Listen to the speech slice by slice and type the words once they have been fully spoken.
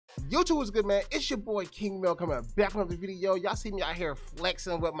YouTube was good, man. It's your boy King Mel coming back with another video. Y'all see me out here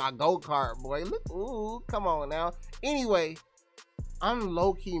flexing with my go-kart, boy. Look, ooh, come on now. Anyway, I'm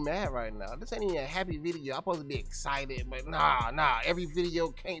low-key mad right now. This ain't even a happy video. I'm supposed to be excited, but nah. Every video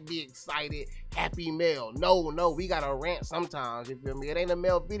can't be excited, happy Mel. No, we gotta rant sometimes, you feel me? It ain't a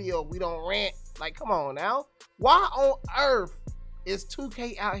Mel video, we don't rant. Like, come on now. Why on earth is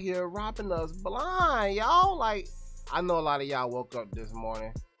 2K out here robbing us blind, y'all? Like, I know a lot of y'all woke up this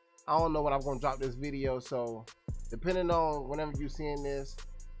morning. I don't know when I'm gonna drop this video, so depending on whenever you're seeing this,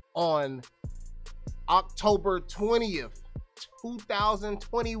 on October 20th,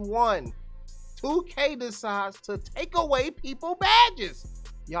 2021, 2K decides to take away people badges.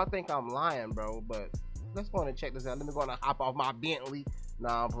 Y'all think I'm lying, bro, but let's go and check this out. Let me go and hop off my Bentley.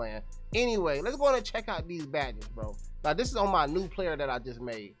 Nah, I'm playing. Anyway, let's go and check out these badges, bro. Now, this is on my new player that I just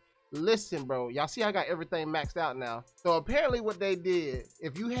made. Listen, bro, y'all see I got everything maxed out now. So apparently what they did,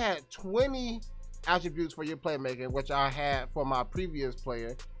 if you had 20 attributes for your playmaking, which I had for my previous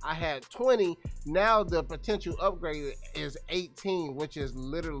player, I had 20. Now the potential upgrade is 18, which is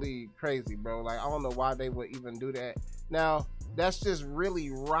literally crazy, bro. Like, I don't know why they would even do that. Now, that's just really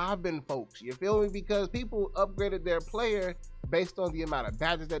robbing folks, you feel me? Because people upgraded their player based on the amount of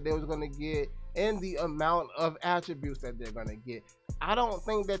badges that they was gonna get and the amount of attributes that they're gonna get. I don't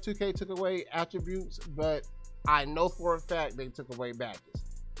think that 2K took away attributes, but I know for a fact they took away badges.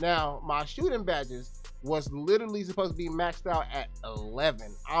 Now, my shooting badges was literally supposed to be maxed out at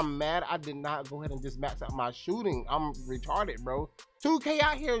 11. I'm mad I did not go ahead and just max out my shooting. I'm retarded, bro. 2K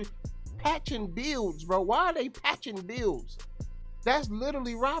out here patching builds, bro. Why are they patching builds? That's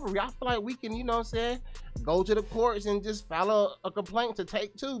literally robbery. I feel like we can, you know what I'm saying, go to the courts and just file a complaint to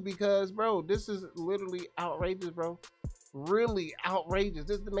take two, because, bro, this is literally outrageous, bro. Really outrageous.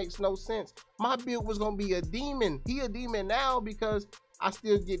 This makes no sense. My build was gonna be a demon. He a demon now because I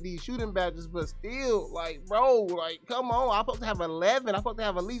still get these shooting badges, but still, like, bro, like, come on. I'm supposed to have 11. I'm supposed to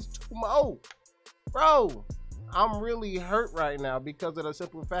have at least 2 more. Bro, I'm really hurt right now because of the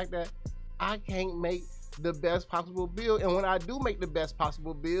simple fact that I can't make the best possible build. And when I do make the best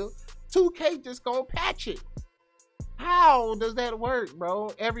possible build, 2K just gonna patch it. How does that work,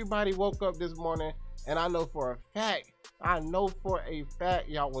 bro? Everybody woke up this morning, and I know for a fact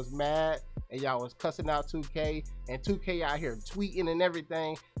y'all was mad and y'all was cussing out 2K, and 2K out here tweeting and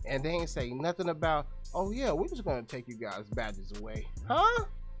everything, and they ain't say nothing about, oh yeah, we're just gonna take you guys badges away. Huh?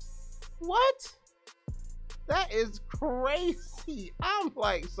 What? That is crazy. I'm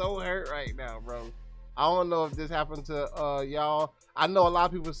like so hurt right now, bro. I don't know if this happened to y'all. I know a lot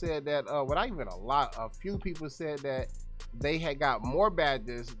of people said that, a few people said that they had got more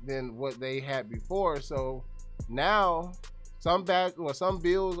badges than what they had before. So now some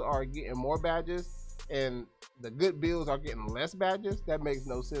builds are getting more badges and the good builds are getting less badges. That makes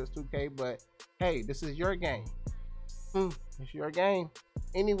no sense, 2K, but hey, this is your game. It's your game.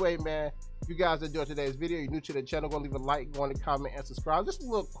 Anyway, man, if you guys enjoyed today's video, you're new to the channel, go leave a like, go on and comment and subscribe. Just a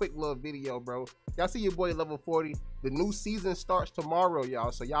little quick little video, bro. Y'all see your boy level 40. The new season starts tomorrow,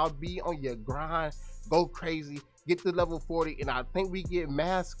 y'all, so y'all be on your grind, go crazy, get to level 40, and I think we get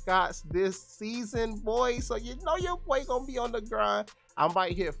mascots this season, boy. So you know your boy gonna be on the grind. I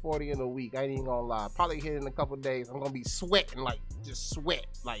might hit 40 in a week, I ain't even gonna lie. Probably hit in a couple days. I'm gonna be sweating, like just sweat.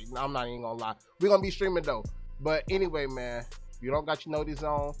 Like, I'm not even gonna lie. We're gonna be streaming though. But anyway, man, if you don't got your noties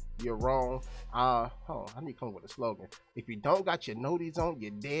on, you're wrong. I need to come up with a slogan. If you don't got your noties on, you're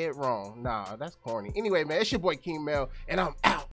dead wrong. Nah, that's corny. Anyway, man, it's your boy King Mel, and I'm out.